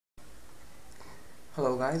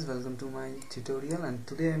Hello guys, welcome to my tutorial, and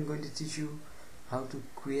today I'm going to teach you how to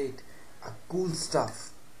create a cool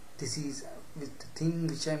stuff. This is with the thing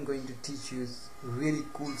which I'm going to teach you is really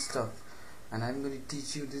cool stuff, and I'm going to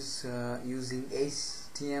teach you this using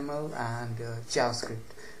HTML and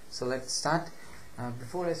JavaScript. So let's start.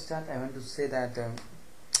 Before I start, I want to say that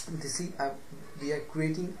we are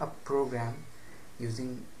creating a program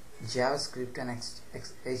using JavaScript and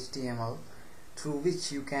HTML through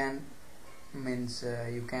which you can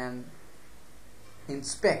you can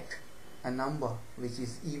inspect a number which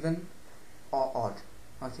is even or odd.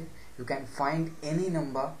 Okay, you can find any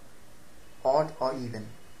number, odd or even.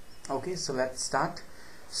 Okay, so let's start.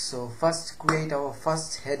 So first, create our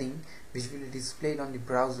first heading which will be displayed on the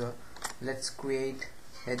browser. Let's create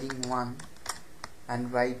heading 1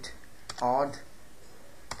 and write odd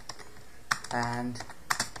and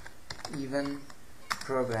even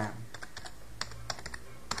program.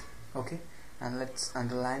 Okay, and let's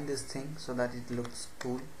underline this thing so that it looks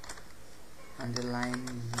cool. Underline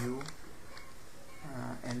U,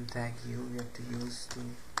 end tag U we have to use to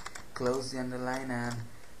close the underline, and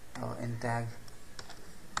end tag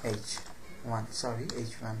H1.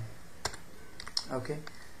 Okay,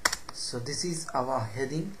 so this is our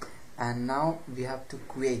heading, and now we have to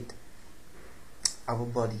create our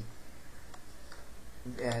body.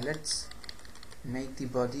 Let's make the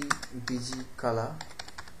body BG color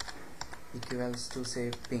equals to, say,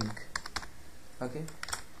 pink. Okay,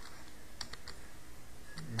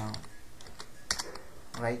 now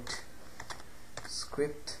write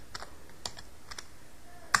script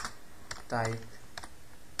type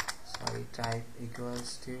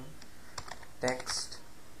equals to text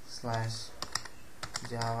 /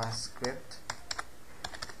 javascript,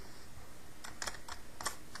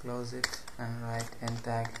 close it and write end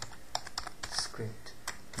tag script.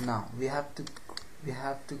 Now we have to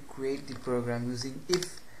create the program using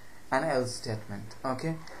if and else statement.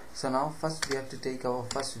 Okay, so now first we have to take our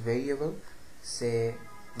first variable, say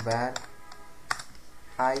var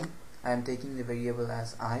I am taking the variable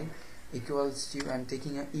as I, equals to, I am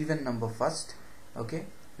taking an even number first. Okay,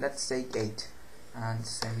 let's take 8 and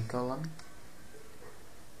semicolon.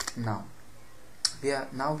 Now we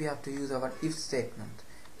have to use our if statement.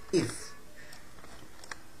 If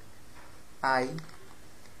I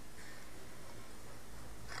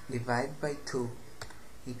divide by 2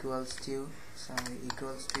 equals to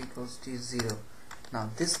 0. Now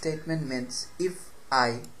this statement means if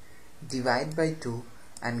I divide by 2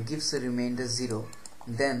 and gives a remainder 0,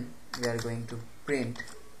 then we are going to print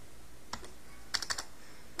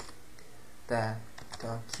the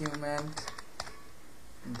document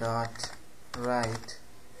dot write.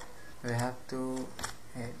 We have to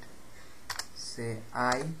say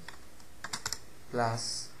I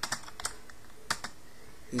plus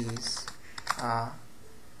is a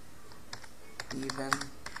even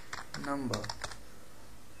number.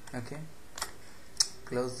 Okay,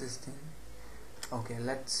 close this thing. Okay,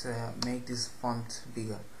 let's make this font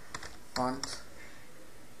bigger. Font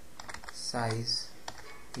size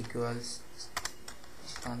equals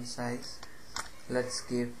font size, let's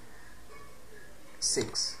give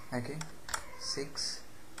 6. Okay, 6.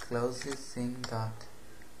 Close this thing. Dot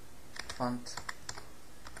font.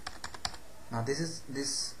 Now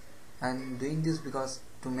this I'm doing this because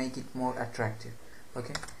to make it more attractive.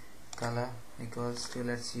 Okay, color equals to,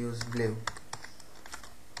 let's use blue.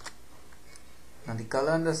 Now the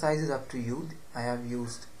color and the size is up to you. I have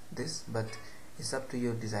used this, but it's up to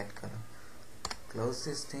your desired color. Close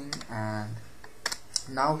this thing, and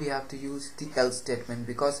now we have to use the else statement,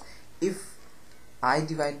 because if I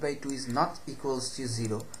divide by 2 is not equals to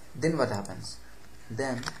 0, then what happens?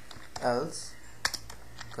 Then else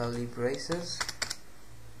curly braces,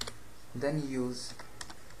 then use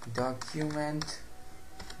document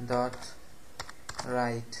dot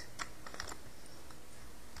write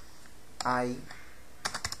I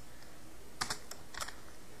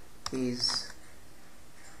is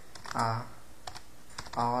a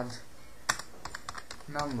odd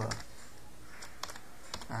number,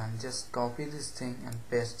 and just copy this thing and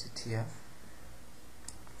paste it here.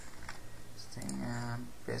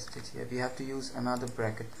 We have to use another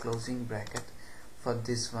bracket, closing bracket, for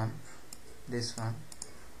this one,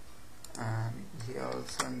 and here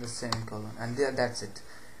also in the semicolon, and there, that's it.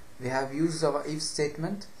 We have used our if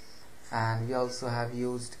statement, and we also have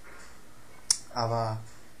used our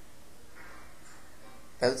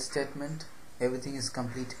else statement. Everything is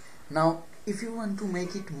complete. Now if you want to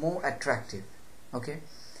make it more attractive, okay,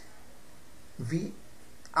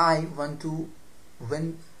 I want to,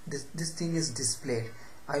 when this thing is displayed,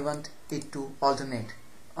 I want it to alternate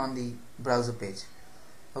on the browser page.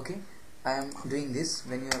 Okay, I am doing this,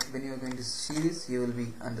 when you are going to see this, you will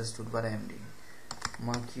be understood what I am doing.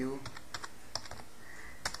 marquee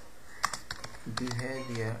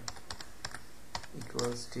behavior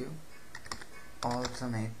equals to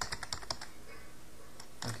alternate.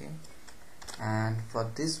 Okay, and for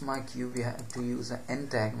this marquee we have to use an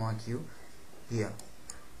end tag marquee here,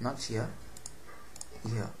 not here,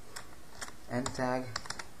 here, end tag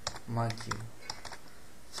marquee.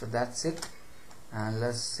 So that's it, and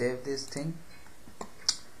let's save this thing,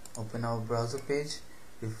 open our browser page,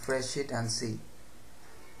 refresh it and see.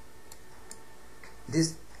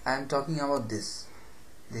 This I am talking about this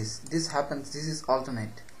happens, this is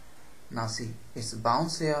alternate. Now see, it's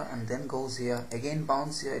bounce here and then goes here, again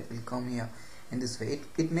bounce here, it will come here. In this way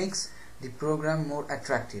it makes the program more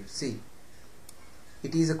attractive. See,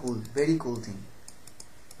 it is a very cool thing.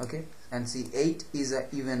 Okay, and see, 8 is a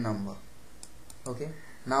even number. Okay,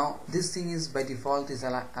 now this thing is by default is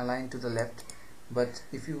aligned to the left, but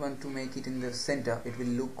if you want to make it in the center, it will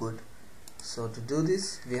look good. So to do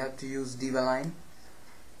this, we have to use div align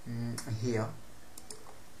here.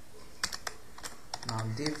 Now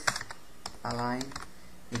div align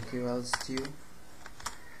equals to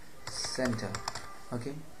center.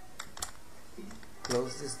 Okay,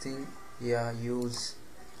 close this thing here, use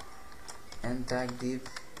end tag div,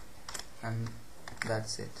 and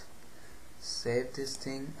that's it. Save this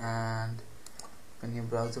thing and open your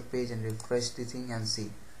browser page and refresh the thing and see,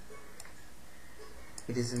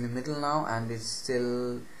 it is in the middle now and it's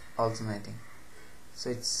still alternating. So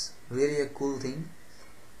it's really a cool thing.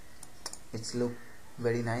 It's look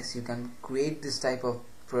very nice. You can create this type of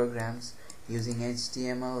programs using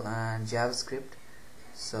HTML and JavaScript.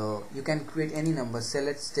 So you can create any number. So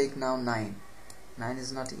let's take now 9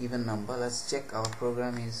 is not even number. Let's check our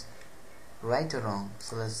program is right or wrong.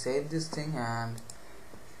 So let's save this thing and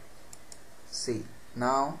see,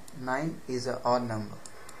 now 9 is an odd number,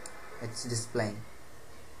 it's displaying.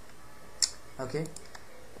 Okay,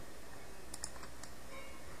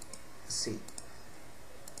 see,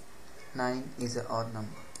 9 is an odd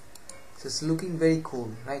number. So it's looking very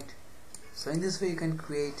cool, right? So in this way you can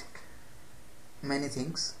create many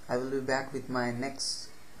things. I will be back with my next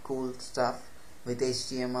cool stuff with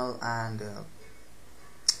HTML and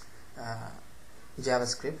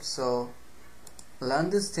JavaScript. So learn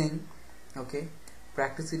this thing, okay,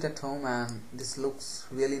 practice it at home, and this looks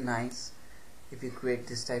really nice if you create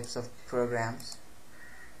these types of programs.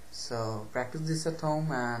 So practice this at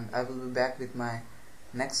home, and I will be back with my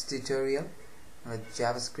next tutorial with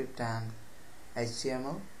JavaScript and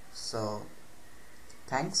HTML. So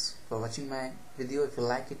thanks for watching my video. If you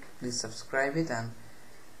like it, please subscribe it, and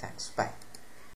thanks, bye.